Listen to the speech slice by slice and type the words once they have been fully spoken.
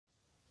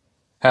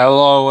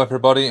Hello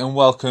everybody and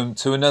welcome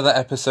to another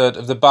episode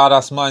of the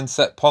Badass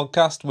Mindset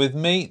podcast with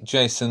me,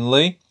 Jason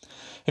Lee.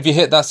 If you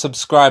hit that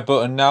subscribe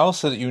button now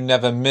so that you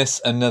never miss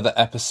another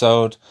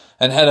episode,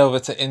 and head over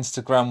to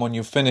Instagram when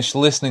you finish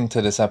listening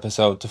to this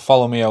episode to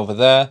follow me over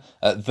there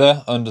at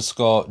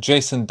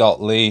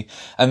 _Jason.Lee.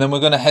 And then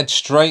we're going to head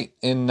straight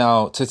in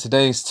now to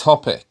today's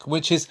topic,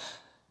 which is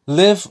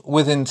live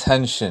with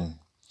intention.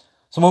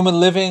 So when we're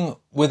living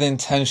with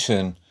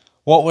intention,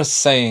 what we're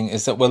saying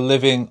is that we're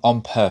living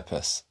on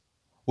purpose.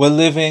 We're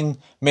living,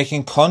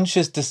 making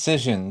conscious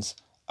decisions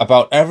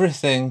about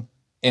everything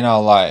in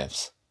our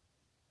lives.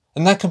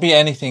 And that can be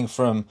anything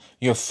from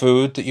your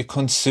food that you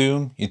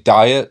consume, your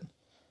diet,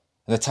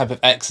 and the type of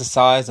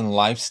exercise and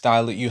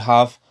lifestyle that you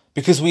have,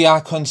 because we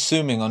are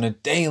consuming on a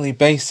daily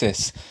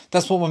basis.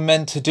 That's what we're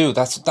meant to do.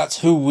 That's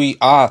who we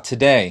are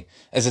today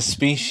as a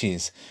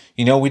species.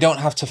 You know, we don't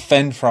have to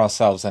fend for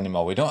ourselves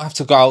anymore. We don't have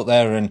to go out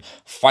there and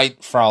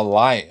fight for our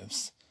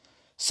lives.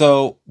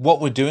 So what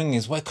we're doing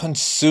is we're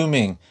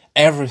consuming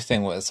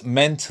everything, whether it's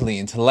mentally,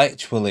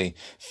 intellectually,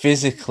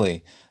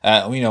 physically,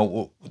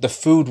 the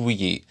food we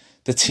eat,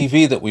 the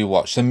TV that we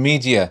watch, the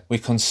media we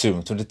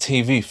consume through the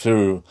TV,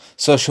 through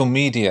social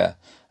media,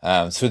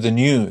 through the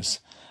news.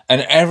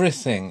 And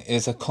everything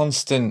is a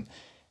constant,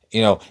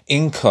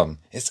 income.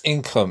 It's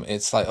income.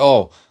 It's like,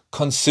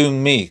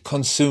 consume me,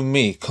 consume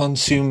me,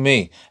 consume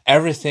me.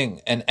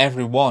 Everything and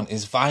everyone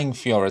is vying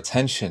for your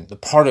attention. The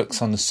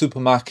products on the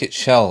supermarket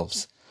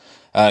shelves.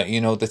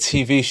 The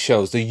TV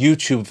shows, the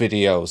YouTube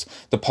videos,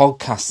 the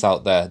podcasts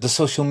out there, the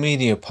social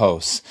media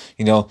posts,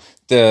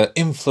 the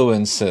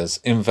influencers,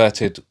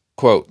 inverted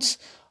quotes,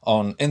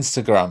 on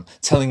Instagram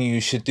telling you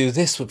should do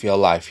this with your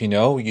life,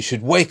 you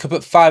should wake up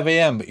at 5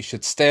 a.m. but you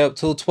should stay up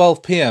till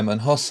 12 p.m.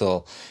 and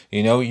hustle,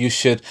 you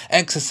should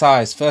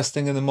exercise first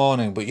thing in the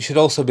morning, but you should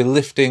also be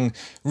lifting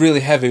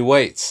really heavy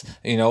weights,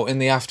 in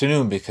the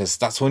afternoon because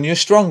that's when you're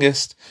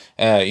strongest.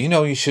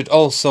 You should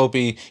also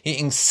be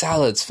eating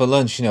salads for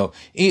lunch,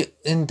 eat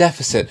in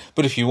deficit,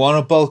 but if you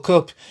want to bulk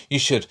up, you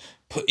should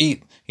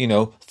eat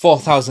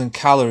 4,000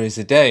 calories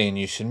a day, and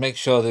you should make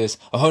sure there's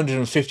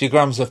 150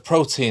 grams of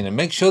protein, and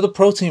make sure the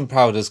protein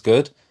powder's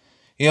good.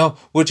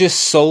 We're just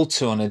sold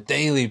to on a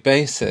daily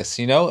basis,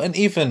 and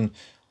even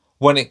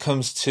when it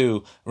comes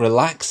to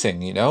relaxing,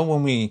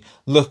 when we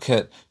look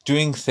at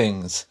doing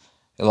things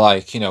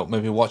like,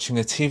 maybe watching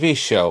a TV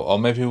show, or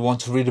maybe we want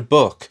to read a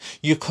book,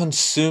 you're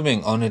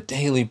consuming on a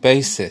daily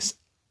basis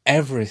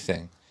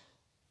everything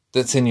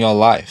that's in your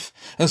life.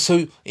 And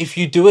so if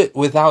you do it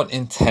without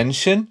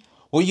intention,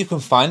 what you can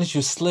find is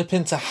you slip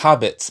into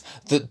habits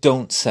that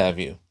don't serve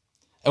you.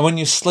 And when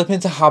you slip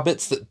into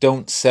habits that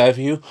don't serve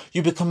you,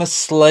 you become a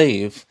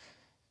slave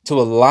to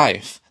a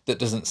life that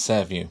doesn't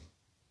serve you.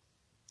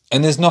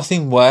 And there's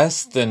nothing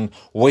worse than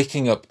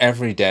waking up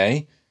every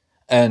day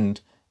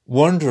and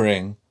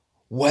wondering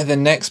where the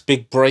next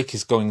big break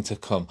is going to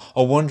come,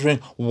 or wondering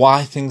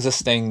why things are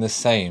staying the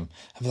same.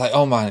 I'm like,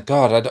 oh my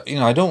God,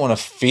 I don't want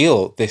to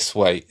feel this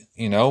way,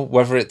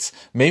 whether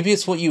maybe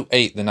it's what you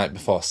ate the night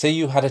before. Say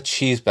you had a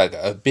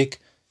cheeseburger, a big,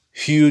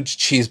 huge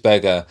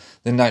cheeseburger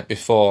the night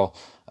before,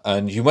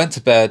 and you went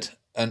to bed,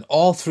 and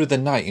all through the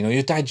night,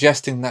 you're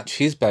digesting that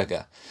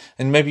cheeseburger,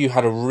 and maybe you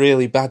had a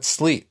really bad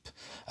sleep.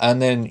 And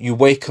then you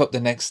wake up the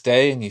next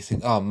day and you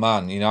think, oh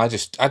man, I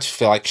just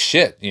feel like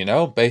shit,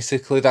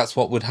 basically that's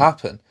what would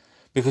happen.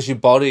 Because your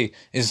body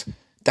is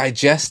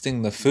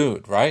digesting the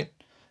food, right?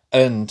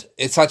 And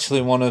it's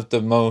actually one of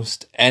the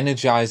most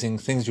energizing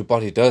things your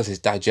body does is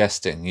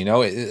digesting.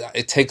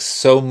 It takes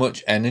so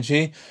much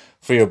energy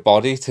for your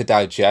body to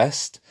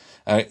digest.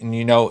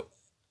 I'm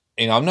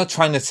not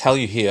trying to tell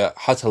you here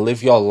how to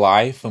live your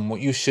life and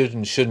what you should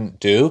and shouldn't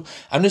do.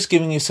 I'm just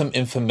giving you some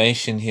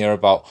information here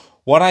about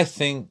what I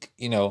think,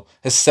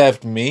 has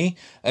served me,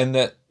 and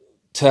that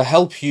to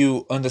help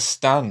you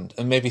understand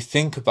and maybe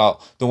think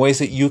about the ways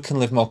that you can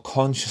live more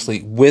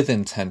consciously with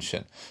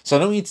intention. So I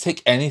don't need to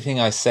take anything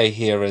I say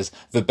here as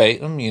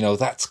verbatim,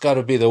 that's got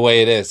to be the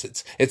way it is.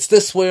 It's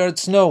this way or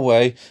it's no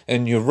way,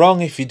 and you're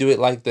wrong if you do it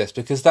like this,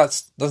 because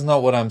that's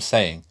not what I'm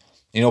saying.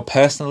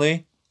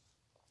 Personally,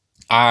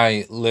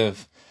 I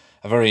live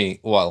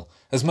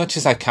as much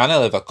as I can, I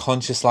live a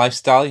conscious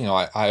lifestyle.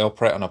 I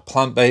operate on a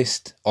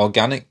plant-based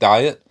organic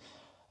diet.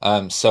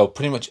 So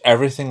pretty much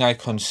everything I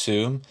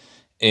consume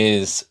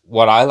is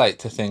what I like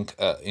to think,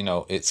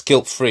 it's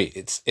guilt-free,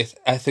 it's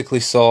ethically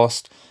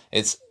sourced,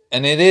 it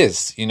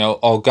is,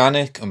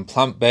 organic and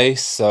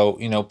plant-based. So,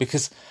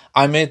 because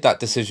I made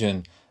that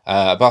decision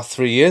about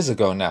 3 years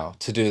ago now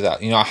to do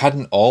that. I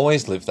hadn't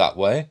always lived that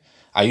way.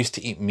 I used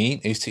to eat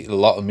meat. I used to eat a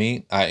lot of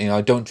meat.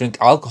 I don't drink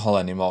alcohol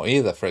anymore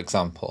either, for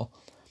example.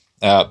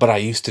 But I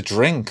used to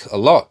drink a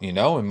lot,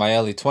 in my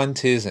early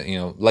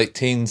 20s, late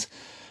teens,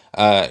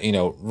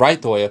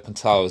 right the way up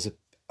until I was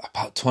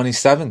about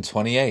 27,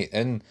 28.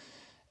 And,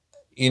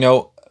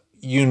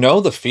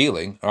 the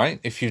feeling, right?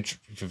 If you've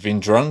been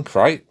drunk,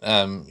 right?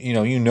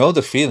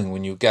 The feeling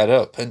when you get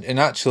up. And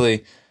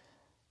actually,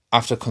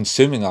 after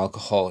consuming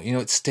alcohol,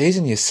 it stays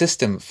in your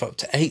system for up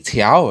to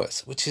 80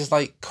 hours, which is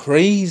like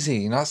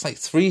crazy. That's like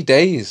 3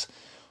 days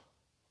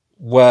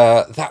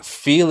where that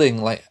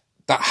feeling, like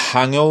that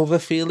hangover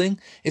feeling,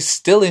 is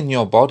still in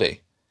your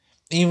body.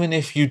 Even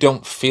if you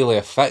don't feel the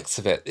effects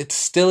of it, it's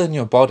still in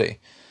your body.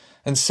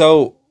 And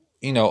so,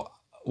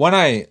 when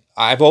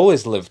I've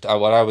always lived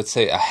what I would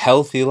say a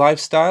healthy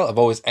lifestyle. I've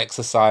always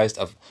exercised.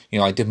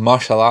 I did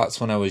martial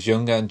arts when I was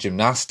younger and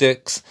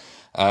gymnastics.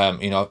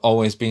 I've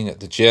always been at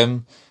the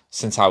gym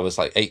since I was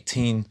like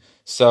 18.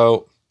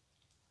 So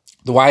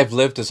the way I've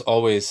lived has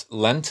always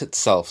lent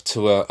itself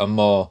to a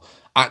more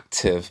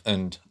active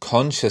and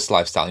conscious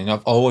lifestyle.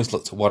 I've always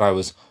looked at what I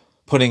was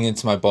putting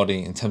into my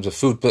body in terms of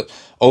food. But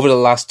over the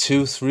last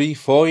 2, 3,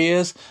 4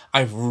 years,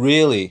 I've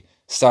really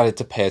started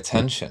to pay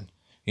attention.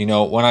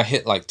 When I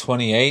hit like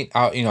 28,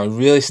 I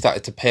really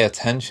started to pay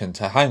attention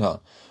to, hang on,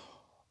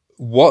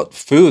 what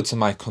foods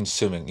am I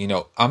consuming?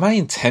 Am I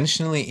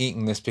intentionally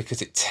eating this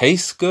because it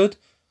tastes good?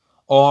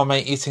 Or am I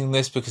eating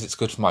this because it's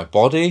good for my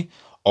body?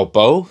 Or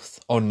both?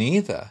 Or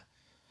neither?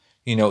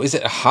 Is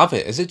it a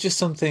habit? Is it just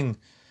something,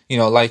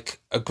 like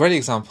a great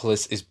example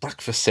is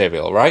breakfast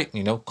cereal, right?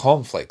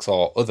 Cornflakes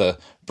or other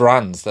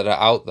brands that are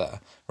out there,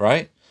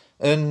 right?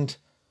 And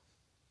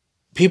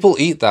people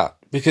eat that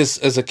because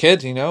as a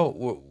kid,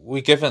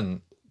 we're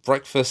given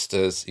breakfast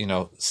as,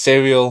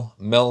 cereal,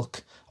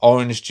 milk,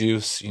 orange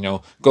juice,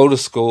 go to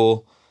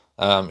school.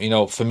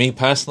 For me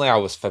personally, I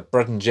was fed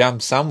bread and jam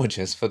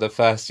sandwiches for the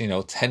first,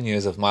 10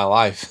 years of my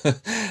life.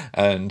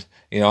 And,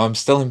 I'm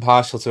still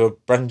impartial to a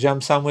bread and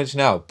jam sandwich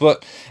now,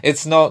 but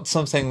it's not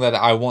something that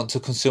I want to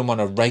consume on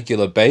a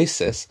regular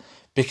basis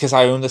because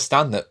I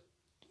understand that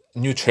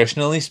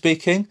nutritionally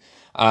speaking,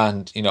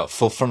 and,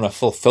 from a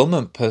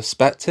fulfillment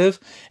perspective,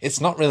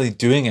 it's not really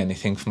doing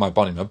anything for my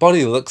body. My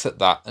body looks at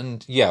that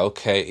and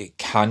it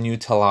can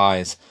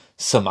utilize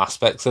some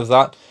aspects of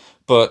that,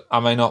 but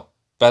am I not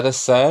better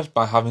served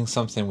by having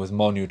something with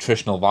more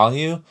nutritional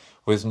value,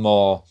 with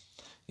more,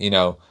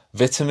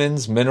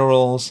 vitamins,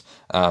 minerals,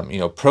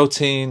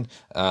 protein,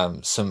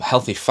 some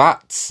healthy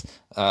fats,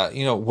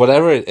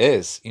 whatever it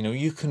is,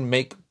 you can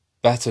make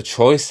better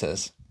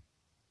choices.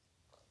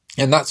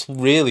 And that's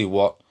really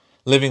what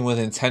living with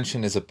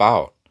intention is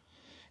about.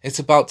 It's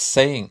about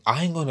saying,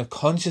 I'm going to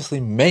consciously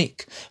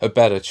make a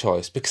better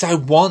choice because I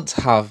want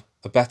to have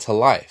a better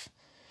life.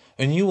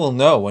 And you will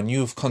know when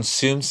you've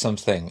consumed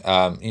something,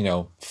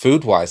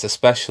 food-wise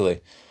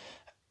especially,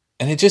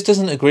 and it just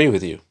doesn't agree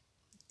with you.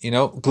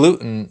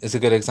 Gluten is a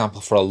good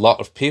example for a lot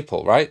of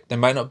people, right? They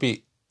might not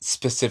be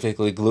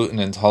specifically gluten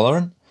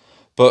intolerant,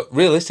 but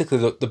realistically,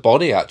 the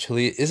body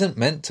actually isn't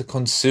meant to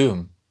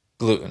consume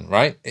gluten,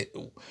 right?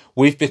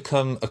 We've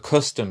become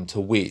accustomed to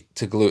wheat,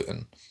 to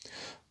gluten,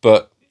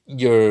 but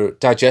your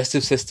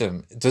digestive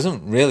system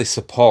doesn't really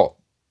support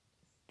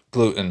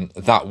gluten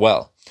that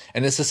well.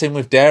 And it's the same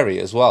with dairy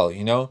as well,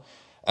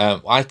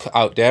 I cut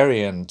out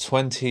dairy in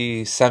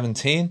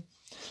 2017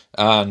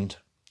 and,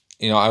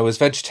 I was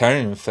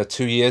vegetarian for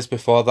 2 years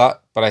before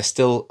that, but I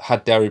still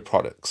had dairy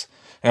products.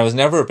 And I was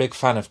never a big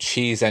fan of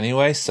cheese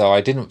anyway, so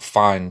I didn't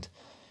find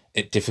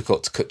it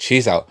difficult to cut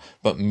cheese out.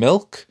 But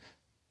milk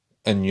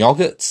and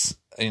yogurts,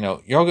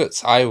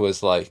 I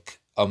was like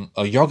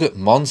a yogurt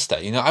monster.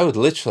 I would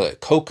literally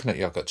coconut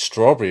yogurt,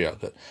 strawberry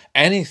yogurt,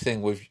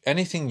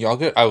 anything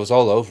yogurt, I was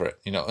all over it,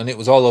 and it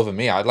was all over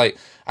me.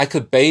 I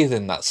could bathe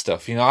in that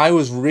stuff. I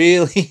was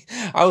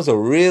a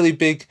really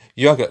big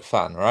yogurt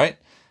fan, right?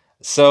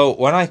 So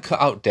when I cut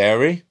out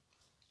dairy,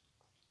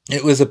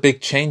 it was a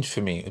big change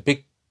for me, a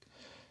big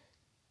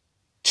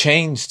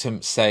change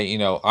to say,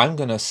 I'm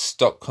going to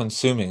stop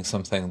consuming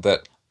something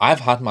that I've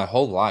had my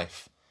whole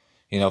life.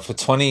 For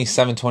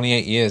 27,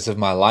 28 years of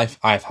my life,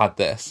 I've had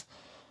this.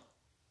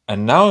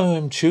 And now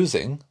I'm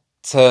choosing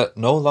to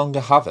no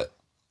longer have it.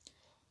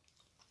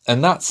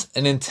 And that's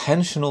an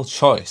intentional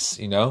choice,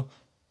 to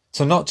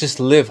not just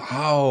live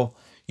how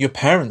your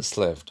parents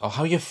lived or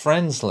how your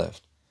friends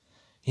lived.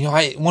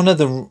 One of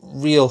the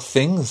real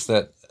things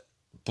that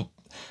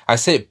I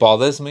say it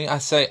bothers me,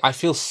 I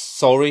feel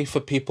sorry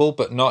for people,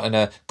 but not in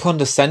a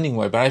condescending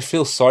way, but I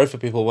feel sorry for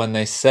people when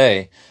they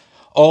say,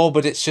 oh,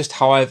 but it's just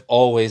how I've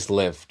always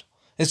lived.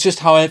 It's just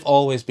how I've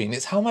always been.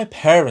 It's how my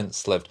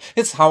parents lived.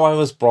 It's how I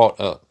was brought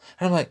up.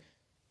 And I'm like,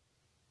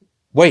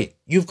 wait,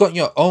 you've got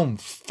your own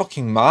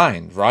fucking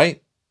mind,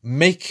 right?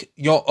 Make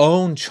your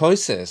own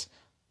choices.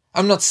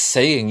 I'm not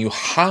saying you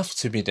have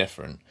to be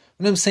different.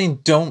 But I'm saying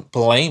don't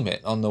blame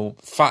it on the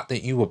fact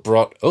that you were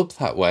brought up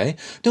that way.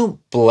 Don't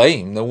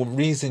blame the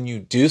reason you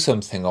do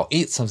something or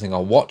eat something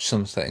or watch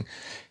something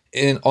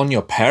on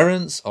your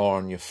parents or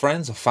on your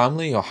friends or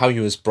family or how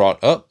you was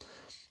brought up.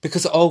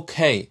 Because,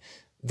 okay,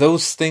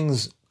 those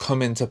things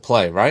come into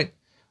play, right?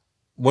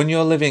 When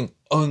you're living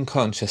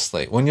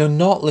unconsciously, when you're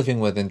not living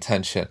with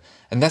intention.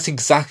 And that's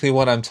exactly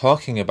what I'm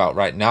talking about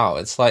right now.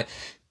 It's like,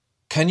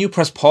 can you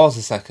press pause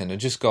a second and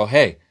just go,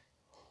 hey,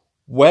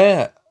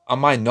 where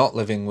am I not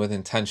living with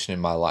intention in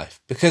my life?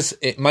 Because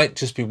it might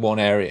just be one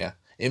area.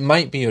 It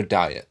might be your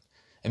diet.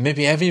 And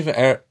maybe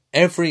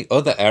every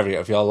other area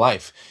of your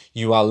life,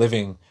 you are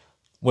living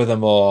with a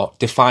more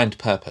defined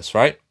purpose,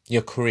 right?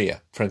 Your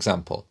career, for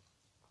example.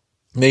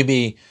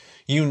 Maybe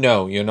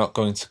you're not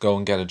going to go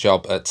and get a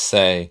job at,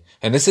 say,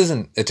 and this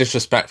isn't a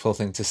disrespectful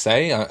thing to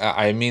say.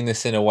 I mean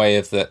this in a way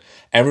of that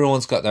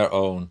everyone's got their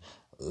own,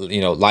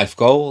 life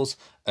goals,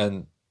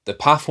 and the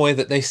pathway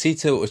that they see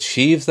to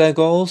achieve their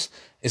goals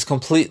is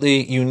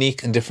completely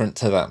unique and different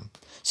to them.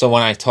 So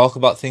when I talk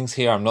about things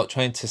here, I'm not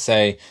trying to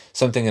say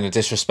something in a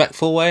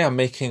disrespectful way. I'm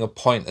making a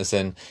point as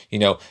in,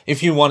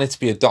 if you wanted to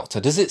be a doctor,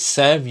 does it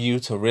serve you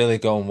to really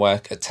go and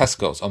work at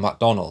Tesco's or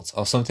McDonald's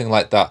or something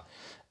like that,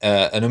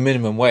 at a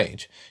minimum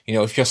wage?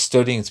 If you're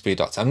studying to be a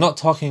doctor, I'm not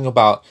talking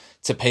about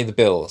to pay the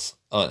bills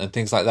and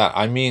things like that.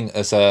 I mean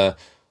as a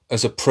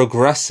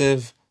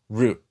progressive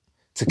route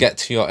to get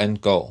to your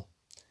end goal.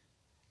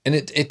 And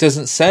it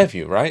doesn't serve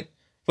you, right?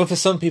 But for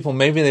some people,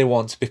 maybe they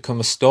want to become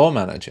a store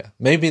manager.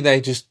 Maybe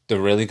they're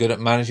really good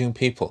at managing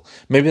people.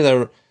 Maybe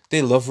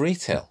they love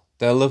retail.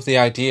 They love the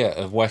idea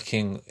of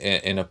working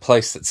in a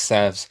place that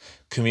serves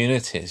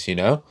communities,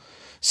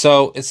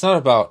 So it's not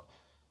about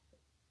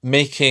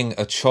making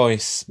a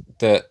choice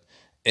that,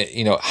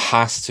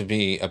 has to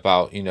be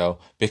about,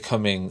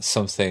 becoming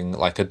something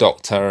like a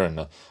doctor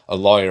and a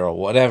lawyer or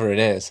whatever it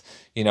is.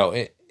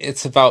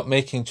 It's about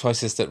making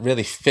choices that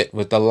really fit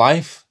with the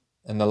life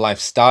and the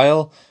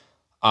lifestyle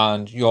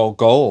and your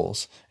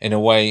goals in a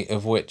way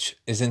of which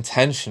is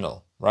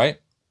intentional,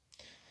 right?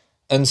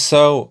 And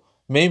so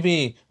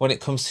maybe when it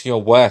comes to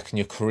your work and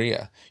your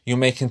career, you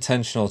make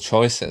intentional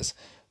choices.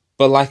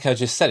 But like I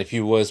just said, if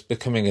you was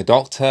becoming a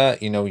doctor,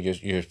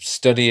 you're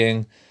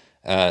studying,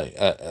 you're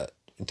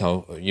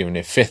in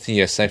your fifth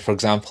year, say, for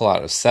example,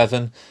 out of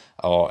 7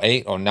 or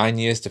 8 or 9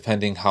 years,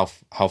 depending how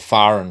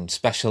far and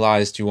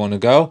specialized you want to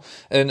go.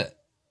 And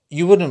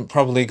you wouldn't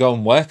probably go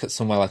and work at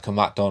somewhere like a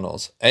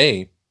McDonald's,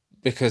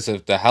 because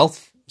of the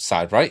health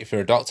side, right? If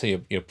you're a doctor,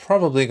 you're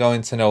probably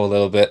going to know a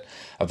little bit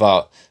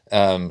about,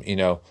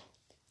 the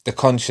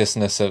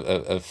consciousness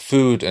of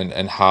food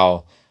and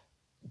how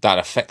that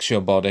affects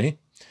your body,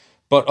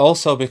 but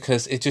also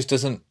because it just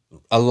doesn't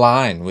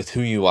align with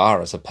who you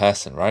are as a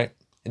person, right?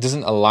 It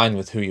doesn't align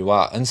with who you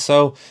are. And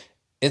so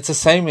it's the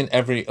same in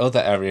every other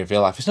area of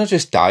your life. It's not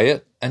just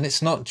diet, and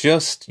it's not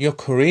just your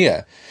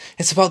career.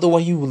 It's about the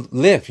way you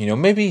live.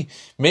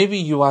 Maybe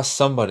you are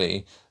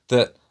somebody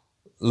that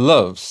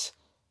loves,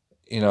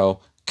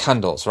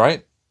 candles,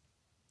 right?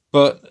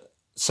 But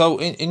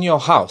so in your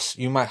house,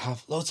 you might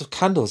have loads of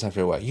candles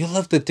everywhere. You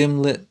love the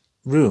dim lit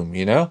room,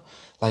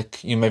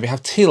 like you maybe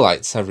have tea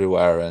lights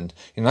everywhere and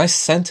nice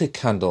scented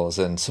candles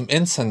and some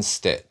incense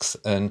sticks.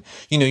 And,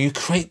 you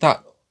create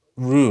that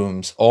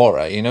room's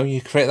aura,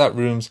 you create that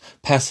room's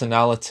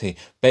personality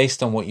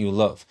based on what you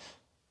love.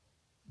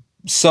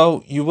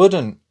 So you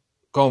wouldn't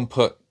go and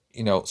put,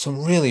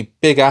 some really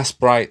big ass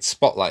bright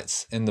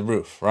spotlights in the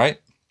roof, right?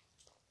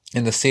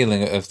 In the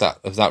ceiling of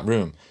that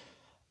room,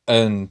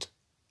 and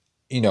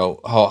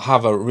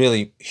have a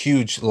really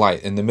huge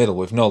light in the middle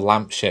with no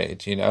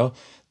lampshade,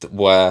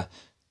 where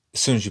as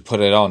soon as you put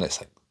it on, it's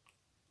like,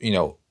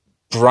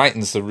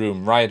 brightens the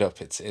room right up.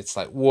 It's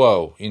like,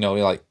 whoa, you're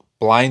like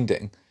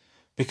blinding,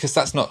 because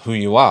that's not who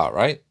you are,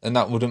 right? And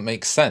that wouldn't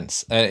make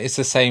sense. It's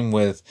the same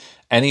with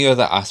any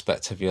other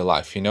aspect of your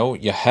life,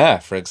 your hair,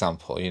 for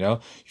example,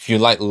 if you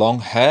like long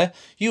hair,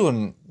 you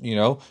wouldn't,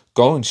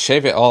 go and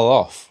shave it all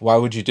off. Why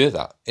would you do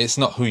that? It's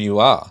not who you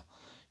are.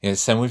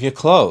 Same with your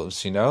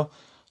clothes,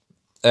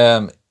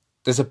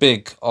 there's a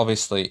big,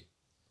 obviously,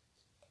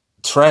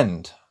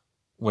 trend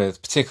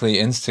with particularly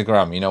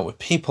Instagram, with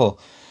people,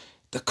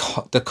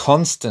 the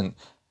constant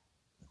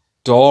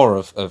door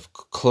of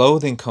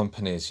clothing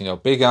companies,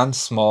 big and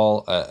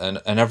small,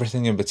 and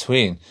everything in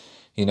between,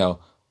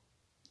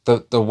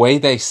 the way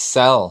they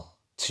sell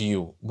to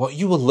you what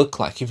you will look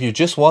like if you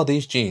just wore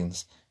these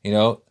jeans,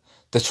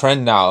 the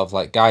trend now of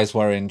like guys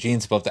wearing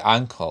jeans above the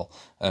ankle,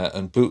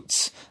 and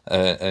boots,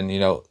 and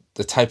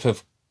the type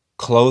of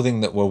clothing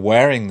that we're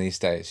wearing these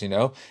days,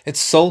 it's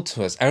sold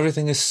to us.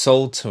 Everything is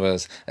sold to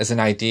us as an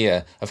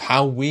idea of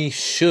how we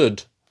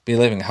should be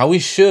living, how we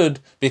should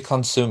be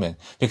consuming,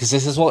 because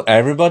this is what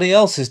everybody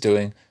else is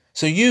doing,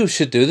 so you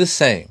should do the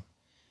same.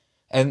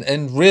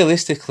 And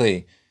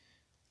realistically,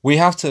 we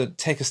have to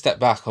take a step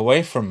back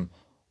away from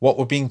what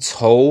we're being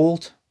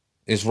told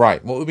is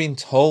right, what we're being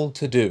told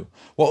to do,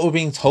 what we're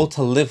being told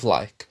to live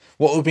like,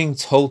 what we're being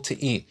told to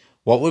eat,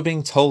 what we're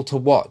being told to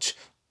watch,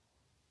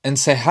 and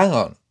say, hang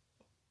on,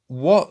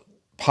 what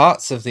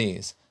parts of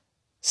these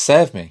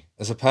serve me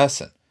as a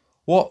person?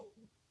 What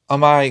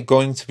am I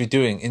going to be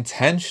doing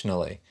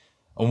intentionally?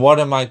 And what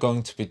am I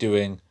going to be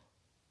doing,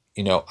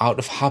 out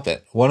of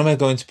habit? What am I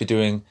going to be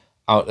doing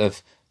out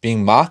of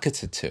being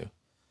marketed to?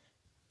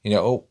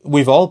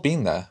 We've all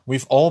been there.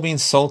 We've all been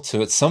sold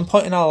to at some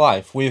point in our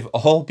life. We've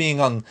all been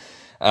on,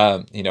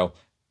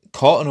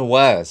 caught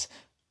unawares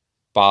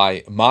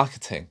by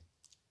marketing.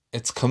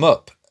 It's come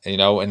up, in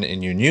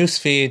your news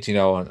feed,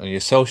 on your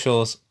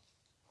socials.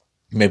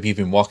 Maybe you've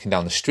been walking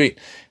down the street,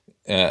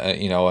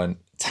 and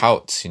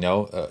touts,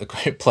 a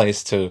great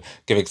place to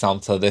give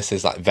example of this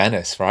is like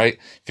Venice, right?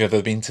 If you've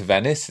ever been to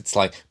Venice, it's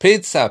like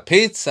pizza,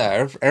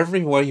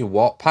 everywhere you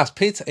walk past,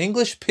 pizza,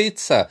 English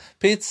pizza.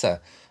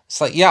 It's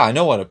like, yeah, I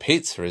know what a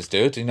pizza is,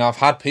 dude. I've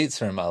had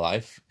pizza in my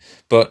life,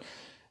 but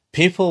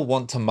people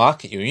want to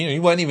market you.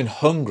 You weren't even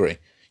hungry.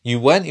 You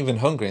weren't even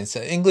hungry. And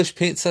so English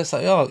pizza, it's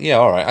like, oh, yeah,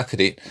 all right, I could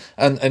eat.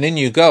 And in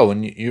you go,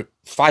 and you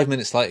 5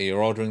 minutes later,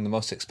 you're ordering the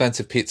most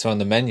expensive pizza on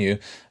the menu,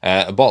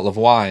 a bottle of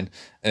wine,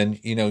 and,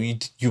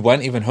 you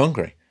weren't even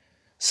hungry.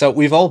 So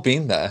we've all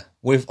been there.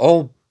 We've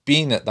all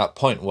been at that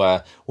point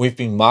where we've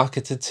been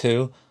marketed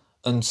to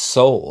and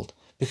sold,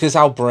 because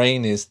our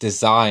brain is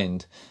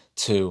designed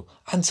to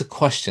answer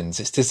questions.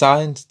 It's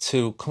designed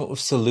to come up with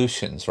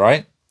solutions,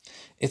 right?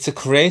 It's a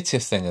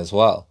creative thing as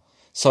well.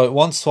 So it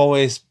wants to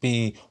always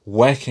be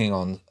working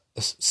on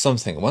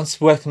something. It wants to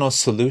be working on a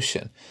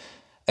solution.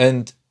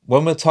 And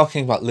when we're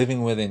talking about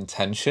living with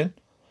intention,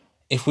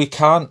 if we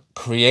can't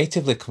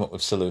creatively come up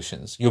with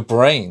solutions, your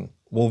brain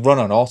will run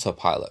on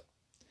autopilot.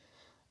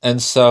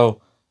 And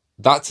so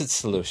that's its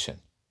solution.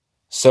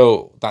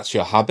 So that's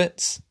your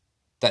habits.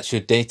 That's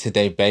your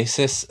day-to-day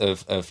basis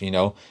of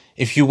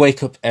if you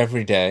wake up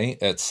every day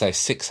at, say,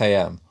 6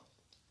 a.m.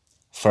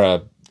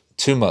 for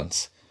 2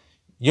 months,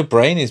 your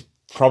brain is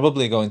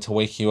probably going to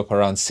wake you up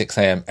around 6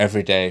 a.m.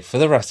 every day for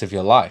the rest of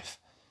your life,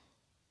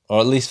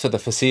 or at least for the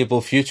foreseeable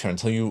future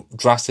until you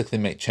drastically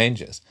make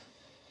changes.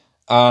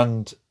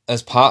 And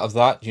as part of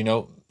that,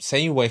 say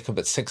you wake up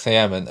at 6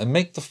 a.m. and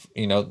make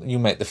you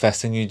make the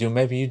first thing you do.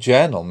 Maybe you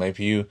journal.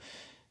 Maybe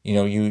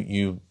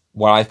you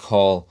what I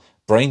call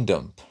brain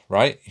dump,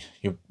 right?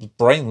 Your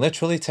brain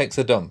literally takes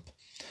a dump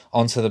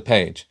onto the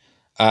page.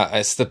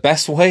 It's the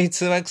best way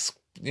to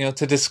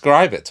to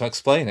describe it, to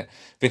explain it,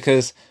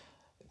 because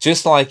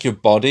just like your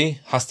body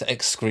has to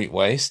excrete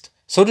waste,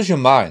 so does your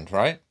mind,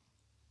 right?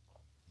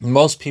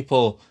 Most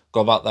people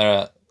go about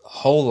their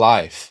whole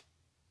life,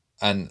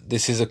 and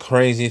this is a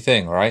crazy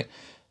thing, right?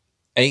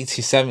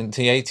 80,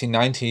 70, 80,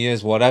 90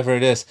 years, whatever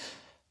it is,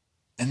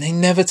 and they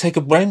never take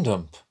a brain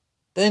dump.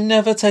 They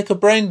never take a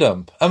brain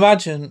dump.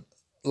 Imagine,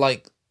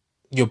 like,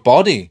 your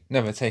body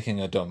never taking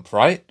a dump,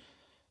 right?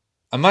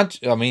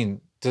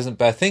 Doesn't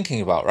bear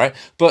thinking about, right?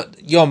 But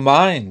your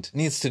mind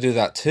needs to do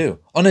that too,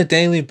 on a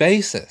daily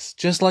basis,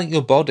 just like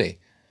your body.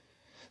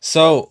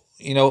 So,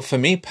 for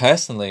me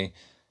personally,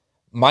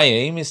 my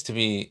aim is to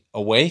be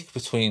awake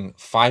between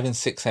 5 and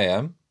 6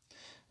 a.m.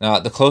 Now,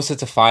 the closer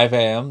to 5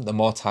 a.m., the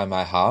more time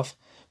I have.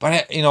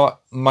 But,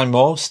 my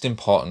most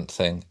important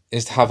thing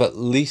is to have at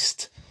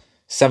least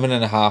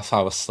 7.5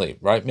 hours sleep,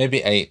 right?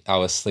 Maybe 8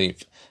 hours sleep,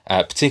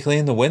 particularly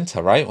in the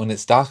winter, right? When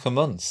it's darker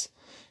months.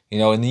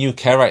 In the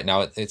UK right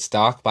now, it's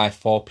dark by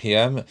 4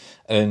 p.m.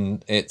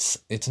 and it's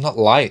not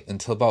light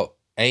until about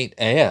 8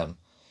 a.m.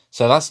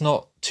 So that's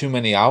not too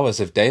many hours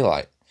of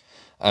daylight.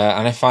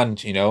 And I find,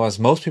 as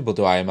most people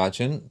do, I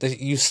imagine, that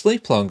you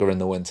sleep longer in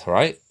the winter,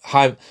 right?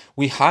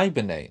 We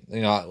hibernate.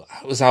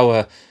 It was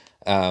our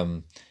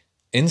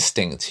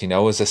instinct,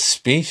 as a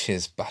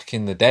species back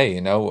in the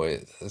day,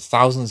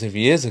 thousands of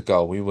years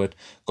ago. We would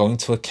go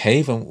into a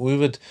cave and we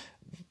would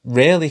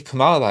rarely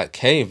come out of that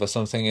cave or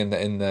something in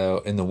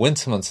the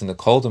winter months, in the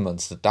colder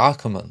months, the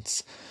darker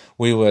months.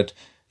 We would,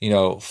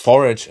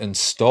 forage and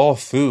store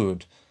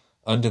food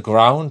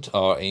underground,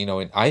 or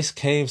in ice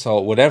caves,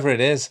 or whatever it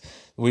is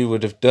we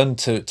would have done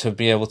to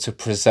be able to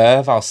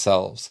preserve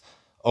ourselves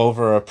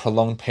over a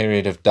prolonged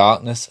period of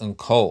darkness and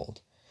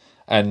cold.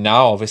 And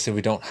now, obviously,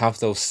 we don't have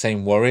those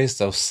same worries,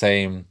 those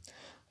same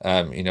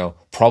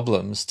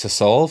problems to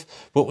solve,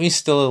 but we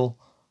still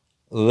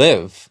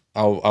live.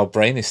 Our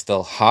brain is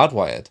still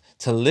hardwired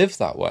to live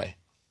that way.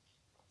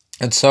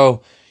 And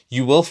so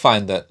you will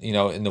find that,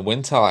 in the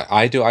winter,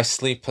 I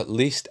sleep at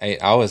least 8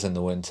 hours in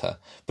the winter.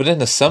 But in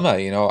the summer,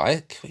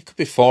 it could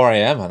be 4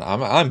 a.m. and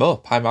I'm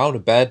up, I'm out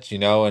of bed,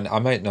 and I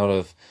might not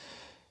have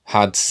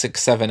had 6,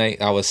 7,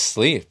 8 hours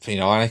sleep,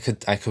 and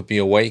I could be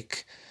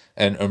awake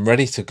and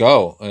ready to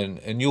go.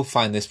 And you'll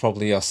find this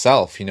probably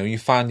yourself. You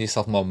find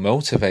yourself more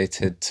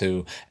motivated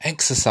to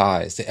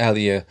exercise the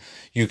earlier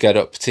you get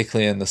up,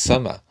 particularly in the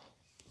summer.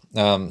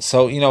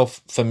 So,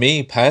 for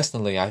me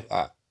personally,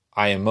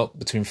 I am up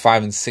between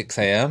 5 and 6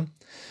 a.m.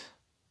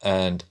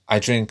 and I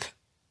drink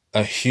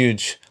a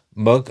huge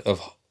mug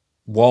of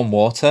warm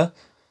water,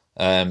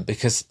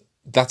 because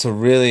that's a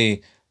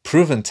really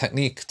proven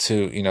technique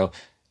to,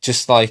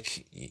 just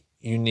like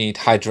you need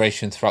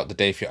hydration throughout the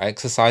day if you're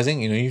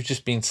exercising, you've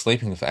just been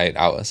sleeping for 8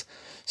 hours.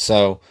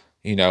 So,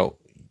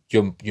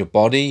 your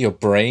body, your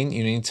brain,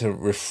 you need to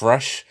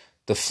refresh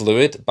the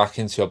fluid back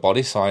into your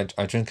body. So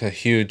I drink a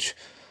huge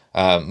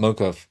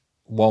mug of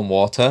warm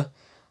water.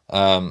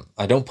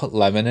 I don't put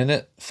lemon in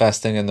it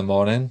first thing in the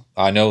morning.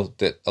 I know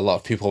that a lot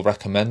of people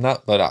recommend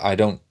that, but I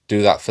don't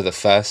do that for the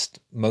first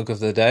mug of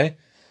the day.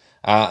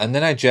 And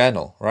then I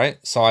journal, right?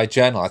 So I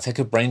journal, I take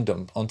a brain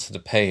dump onto the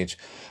page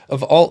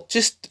of all,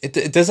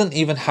 it doesn't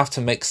even have to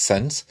make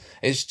sense.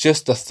 It's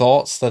just the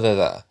thoughts that are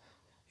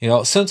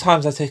there.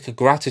 Sometimes I take a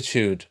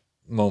gratitude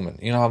moment.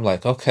 I'm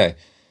like, okay,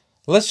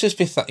 let's just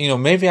be,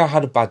 maybe I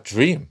had a bad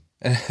dream.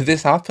 And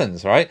this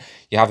happens, right?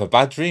 You have a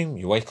bad dream,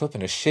 you wake up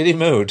in a shitty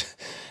mood,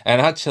 and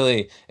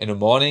actually in the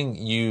morning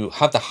you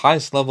have the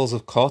highest levels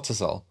of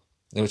cortisol,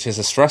 which is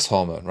a stress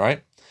hormone,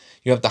 right?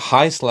 You have the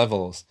highest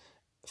levels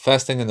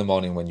first thing in the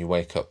morning when you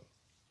wake up.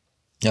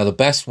 Now, the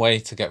best way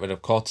to get rid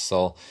of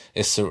cortisol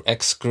is through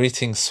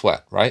excreting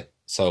sweat, right?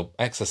 So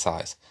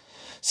exercise.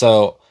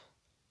 So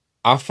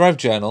after I've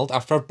journaled,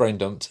 after I've brain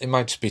dumped, it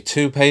might just be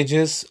 2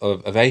 pages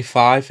of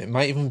A5. It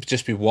might even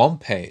just be 1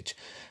 page.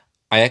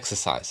 I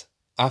exercise.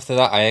 After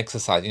that, I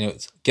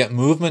exercise. Get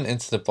movement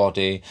into the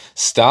body,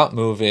 start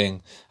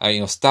moving,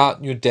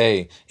 start your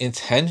day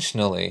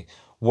intentionally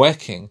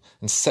working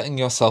and setting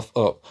yourself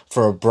up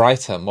for a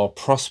brighter, more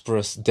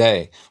prosperous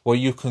day where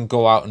you can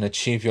go out and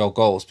achieve your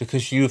goals,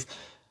 because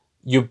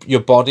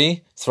your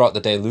body throughout the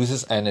day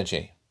loses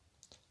energy.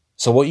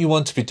 So what you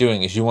want to be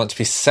doing is you want to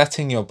be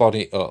setting your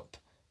body up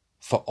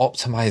for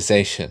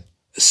optimization.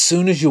 As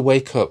soon as you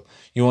wake up,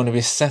 you want to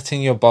be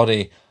setting your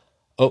body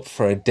up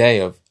for a day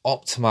of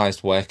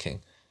optimized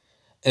working.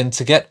 And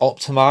to get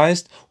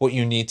optimized, what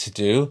you need to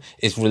do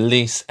is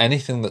release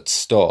anything that's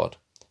stored.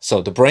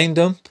 So the brain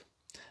dump,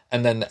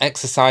 and then the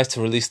exercise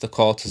to release the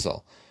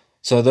cortisol.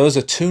 So those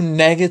are 2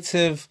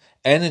 negative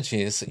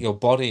energies that your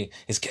body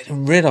is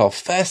getting rid of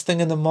first thing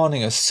in the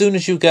morning. As soon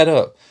as you get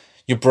up,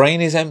 your brain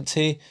is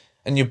empty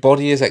and your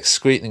body is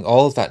excreting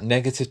all of that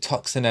negative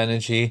toxin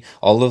energy,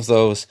 all of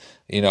those,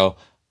 the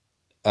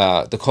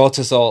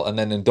cortisol and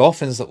then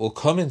endorphins that will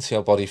come into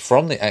your body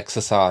from the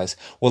exercise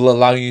will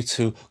allow you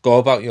to go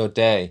about your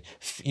day.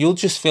 You'll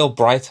just feel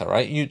brighter,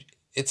 right?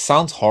 It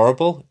sounds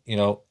horrible,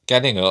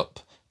 getting up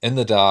in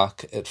the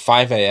dark at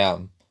 5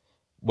 a.m.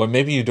 when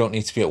maybe you don't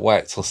need to be at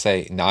work till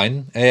say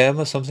 9 a.m.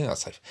 or something.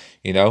 That's like,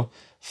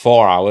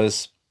 4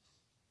 hours,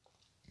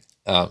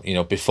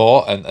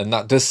 before. And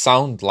that does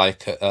sound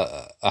like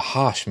a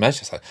harsh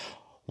measure. It's like,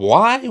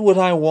 why would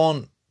I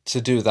want to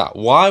do that?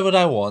 Why would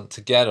I want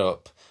to get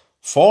up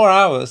 4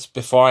 hours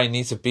before I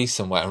need to be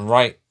somewhere? And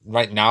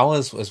right now,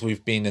 as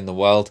we've been in the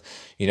world,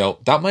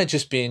 that might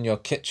just be in your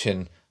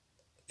kitchen,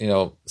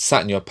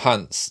 sat in your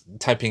pants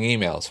typing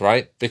emails,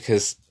 right?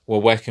 Because we're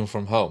working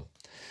from home.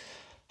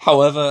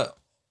 However,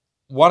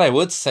 what I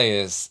would say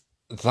is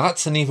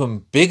that's an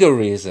even bigger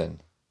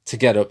reason to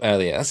get up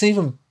earlier. That's an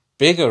even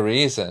bigger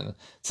reason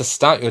to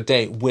start your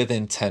day with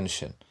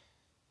intention.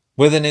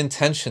 With an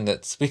intention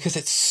that's because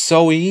it's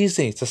so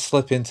easy to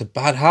slip into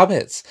bad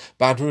habits,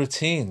 bad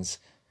routines.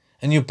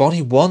 And your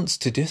body wants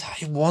to do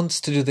that. It wants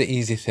to do the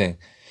easy thing.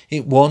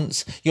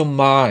 Your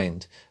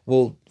mind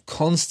will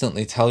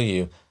constantly tell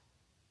you,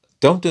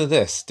 don't do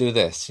this, do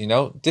this,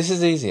 this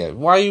is easier.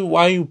 Why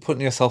are you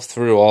putting yourself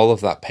through all of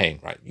that pain,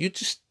 right? You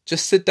just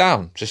sit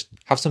down, just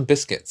have some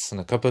biscuits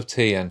and a cup of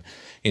tea and,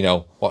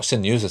 watch the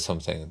news or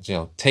something.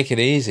 Take it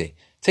easy.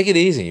 Take it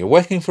easy. You're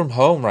working from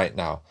home right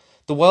now.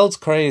 The world's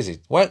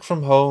crazy. Work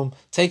from home,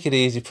 take it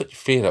easy, put your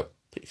feet up.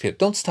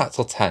 Don't start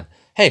till 10.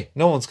 Hey,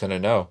 no one's going to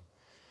know.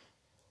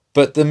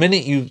 But the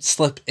minute you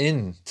slip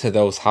into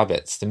those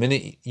habits, the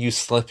minute you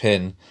slip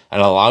in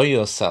and allow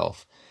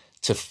yourself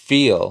to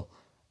feel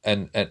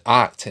and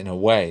act in a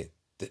way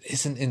that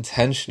isn't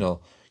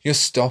intentional, you're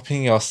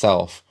stopping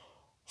yourself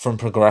from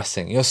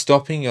progressing. You're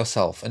stopping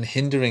yourself and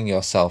hindering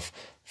yourself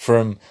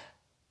from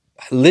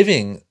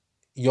living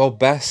your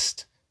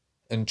best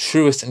and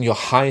truest and your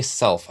highest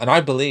self. And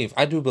I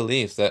do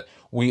believe that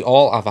we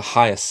all have a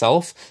higher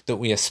self that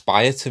we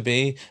aspire to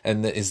be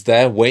and that is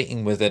there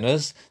waiting within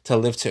us to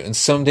live to. And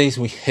some days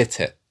we hit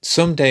it.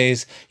 Some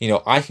days,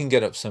 I can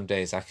get up, some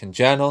days I can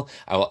journal,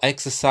 I will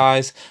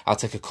exercise, I'll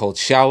take a cold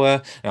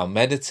shower and I'll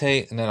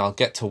meditate and then I'll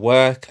get to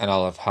work and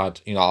I'll have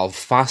had, I'll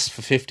fast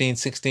for 15,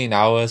 16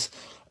 hours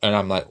and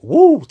I'm like,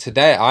 woo,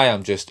 today I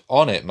am just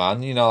on it,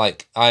 man.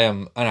 I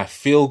am, and I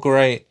feel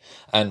great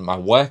and my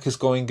work is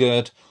going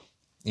good.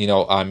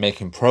 I'm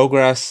making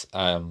progress.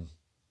 And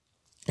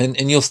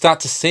you'll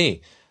start to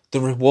see the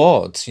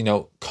rewards,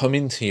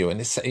 coming to you. And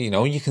it's,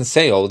 you can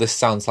say, oh, this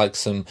sounds like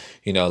some,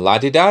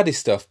 la-di-da-di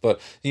stuff, but,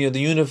 the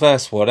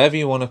universe, whatever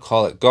you want to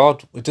call it,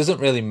 God, it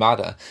doesn't really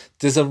matter.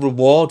 There's a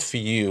reward for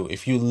you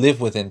if you live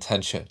with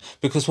intention,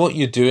 because what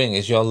you're doing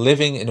is you're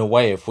living in a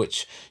way of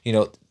which,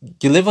 you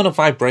live on a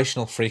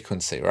vibrational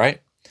frequency, right?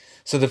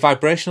 So the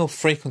vibrational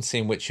frequency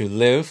in which you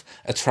live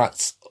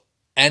attracts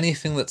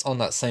anything that's on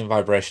that same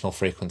vibrational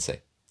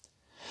frequency.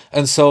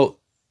 And so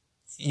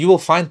you will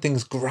find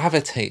things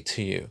gravitate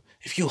to you.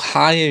 If you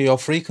higher your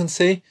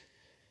frequency,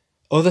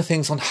 other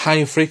things on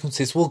higher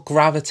frequencies will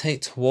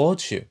gravitate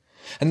towards you.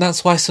 And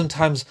that's why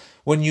sometimes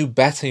when you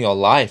better your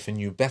life and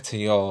you better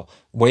your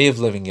way of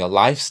living, your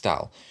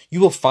lifestyle, you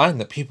will find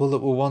that people that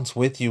were once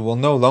with you will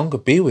no longer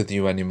be with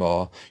you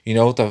anymore.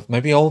 They're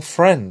maybe old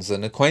friends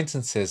and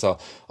acquaintances or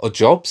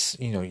jobs.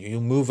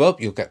 You'll move up,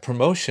 you'll get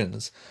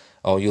promotions,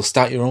 or you'll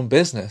start your own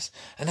business.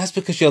 And that's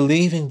because you're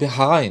leaving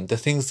behind the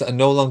things that are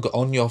no longer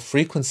on your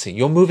frequency.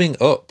 You're moving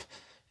up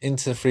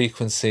into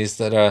frequencies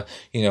that are,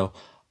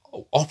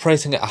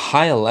 operating at a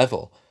higher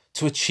level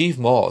to achieve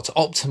more, to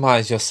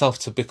optimize yourself,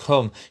 to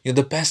become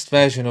the best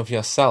version of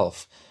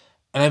yourself.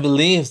 And I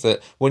believe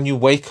that when you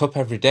wake up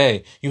every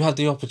day, you have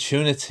the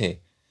opportunity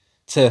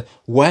to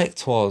work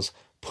towards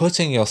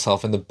putting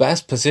yourself in the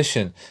best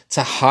position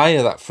to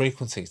higher that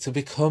frequency, to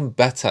become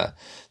better,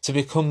 to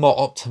become more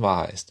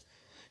optimized.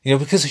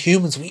 Because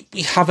humans,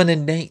 we have an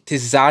innate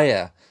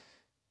desire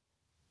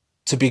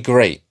to be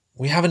great.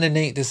 We have an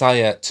innate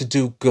desire to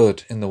do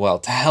good in the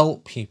world, to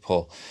help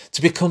people,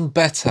 to become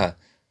better.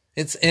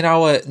 It's in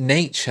our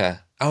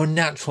nature. Our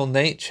natural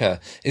nature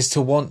is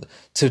to want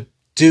to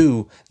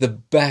do the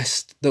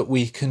best that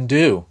we can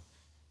do.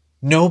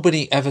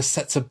 Nobody ever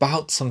sets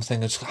about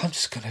something and I'm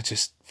just going to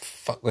just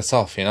fuck this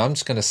off, I'm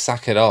just going to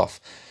sack it off.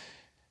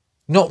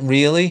 Not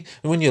really.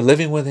 When you're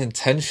living with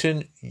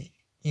intention,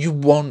 you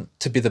want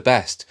to be the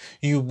best.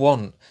 You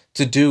want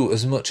to do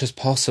as much as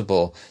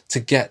possible to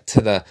get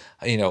to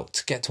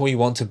to get to where you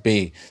want to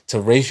be, to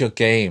raise your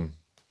game.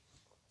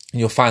 And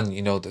you'll find,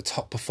 the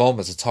top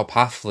performers, the top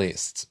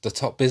athletes, the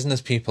top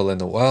business people in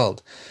the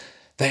world,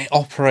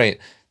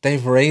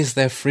 they've raised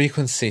their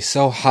frequency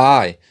so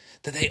high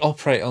that they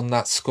operate on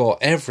that score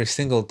every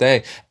single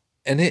day.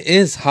 And it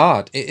is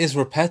hard. It is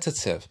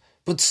repetitive.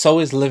 But so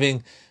is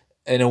living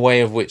in a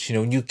way of which,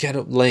 you get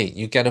up late.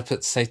 You get up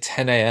at, say,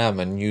 10 a.m.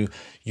 and you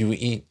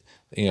eat,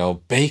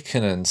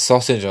 bacon and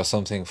sausage or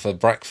something for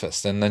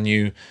breakfast. And then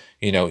you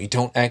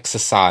don't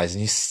exercise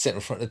and you sit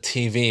in front of the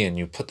TV and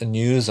you put the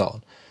news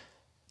on.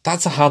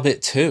 That's a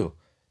habit too.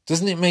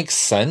 Doesn't it make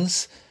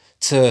sense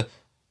to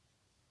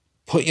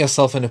put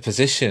yourself in a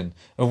position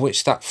in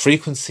which that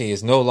frequency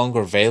is no longer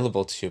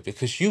available to you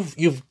because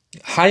you've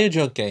hired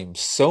your game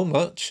so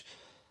much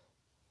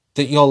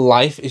that your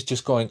life is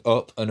just going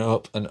up and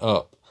up and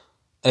up?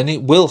 And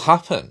it will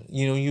happen.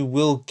 You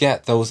will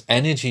get those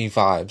energy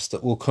vibes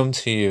that will come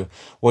to you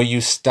where you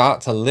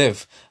start to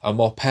live a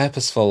more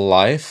purposeful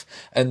life,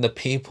 and the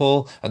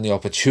people and the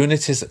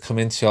opportunities that come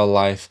into your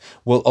life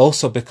will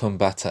also become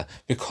better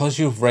because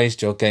you've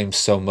raised your game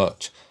so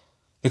much.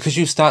 Because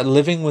you start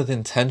living with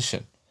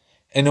intention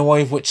in a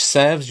way which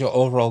serves your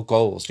overall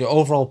goals, your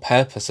overall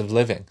purpose of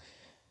living.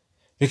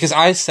 Because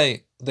I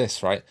say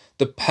this, right?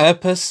 The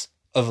purpose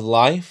of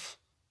life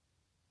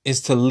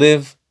is to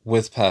live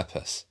with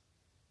purpose.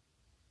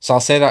 So I'll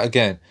say that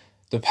again.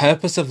 The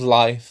purpose of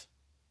life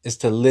is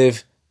to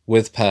live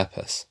with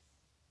purpose.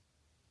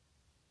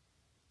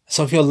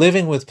 So if you're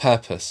living with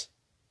purpose,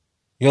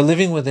 you're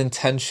living with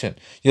intention,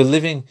 you're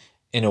living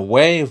in a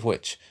way of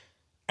which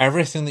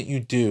everything that you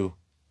do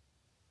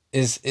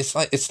it's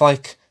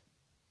like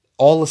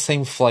all the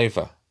same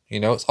flavor,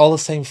 it's all the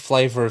same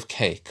flavor of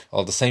cake,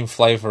 or the same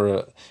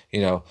flavor,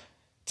 the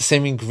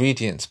same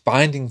ingredients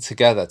binding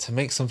together to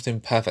make something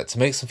perfect, to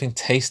make something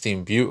tasty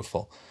and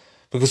beautiful.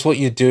 Because what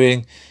you're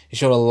doing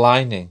is you're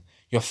aligning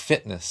your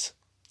fitness,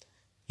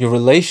 your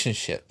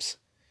relationships,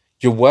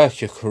 your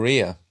work, your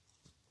career,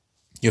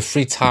 your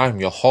free time,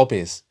 your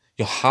hobbies,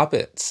 your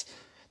habits,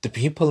 the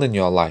people in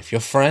your life,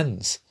 your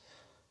friends.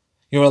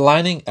 You're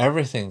aligning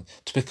everything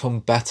to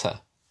become better.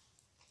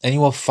 And you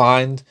will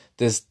find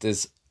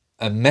there's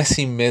a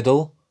messy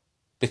middle,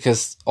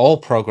 because all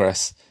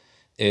progress,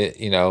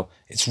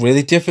 it's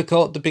really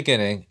difficult at the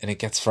beginning and it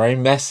gets very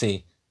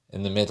messy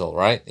in the middle,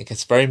 right? It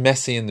gets very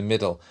messy in the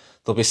middle.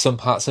 There'll be some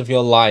parts of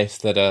your life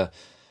that are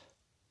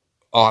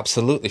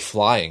absolutely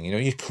flying.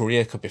 Your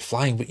career could be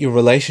flying, but your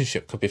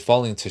relationship could be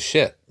falling to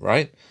shit,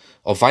 right?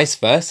 Or vice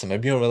versa.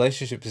 Maybe your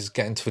relationship is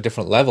getting to a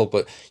different level,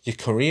 but your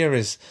career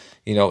is,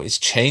 it's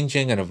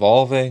changing and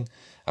evolving.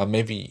 And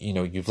maybe,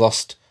 you've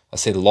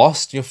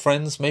lost your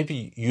friends.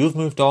 Maybe you've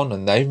moved on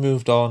and they've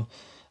moved on.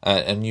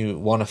 And you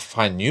want to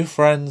find new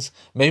friends.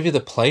 Maybe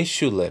the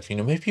place you live,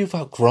 maybe you've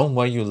outgrown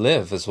where you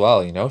live as well.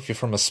 If you're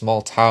from a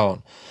small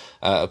town,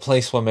 a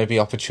place where maybe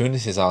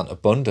opportunities aren't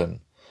abundant,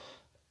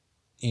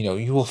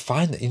 you will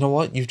find that,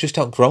 you've just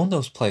outgrown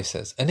those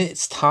places and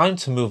it's time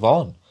to move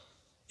on.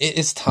 It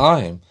is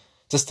time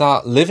to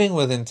start living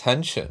with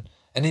intention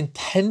and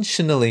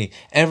intentionally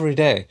every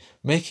day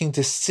making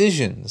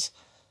decisions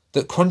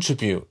that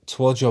contribute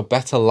towards your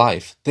better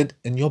life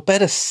and your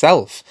better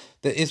self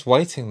that is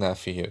waiting there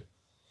for you.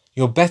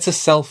 Your better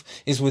self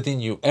is within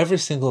you every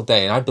single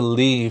day. And I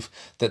believe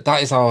that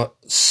is our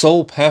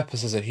sole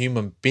purpose as a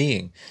human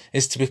being,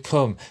 is to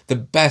become the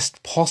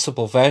best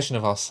possible version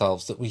of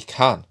ourselves that we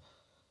can.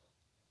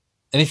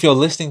 And if you're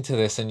listening to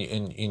this and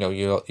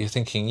you're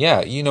thinking,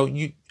 yeah,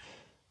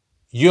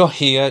 you're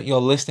here,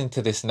 you're listening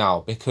to this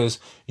now because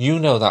you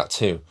know that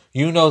too.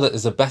 You know that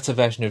there's a better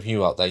version of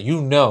you out there. You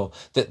know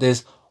that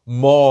there's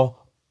more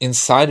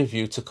inside of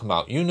you to come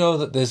out. You know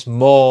that there's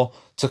more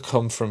to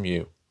come from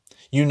you.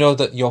 You know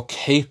that you're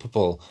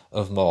capable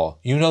of more.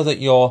 You know that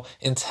your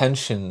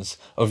intentions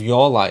of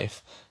your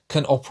life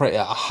can operate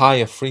at a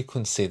higher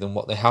frequency than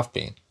what they have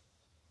been.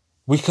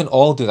 We can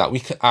all do that.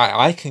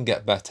 I can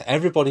get better.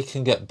 Everybody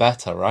can get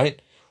better, right?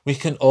 We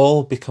can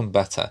all become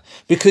better.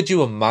 But could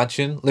you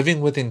imagine living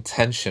with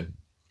intention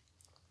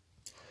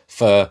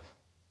for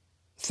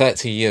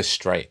 30 years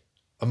straight?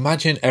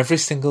 Imagine every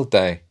single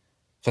day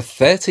for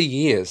 30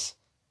 years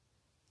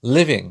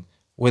living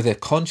with a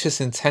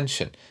conscious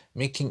intention,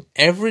 making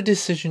every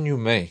decision you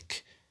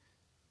make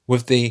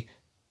with the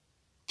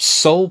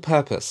sole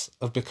purpose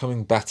of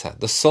becoming better,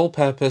 the sole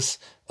purpose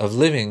of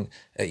living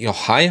at your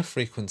higher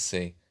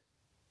frequency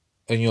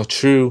and your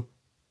true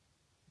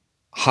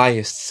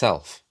highest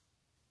self.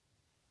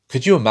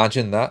 Could you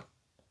imagine that?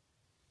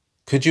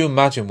 Could you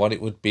imagine what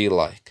it would be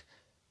like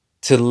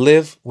to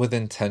live with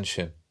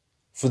intention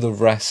for the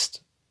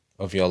rest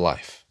of your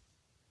life.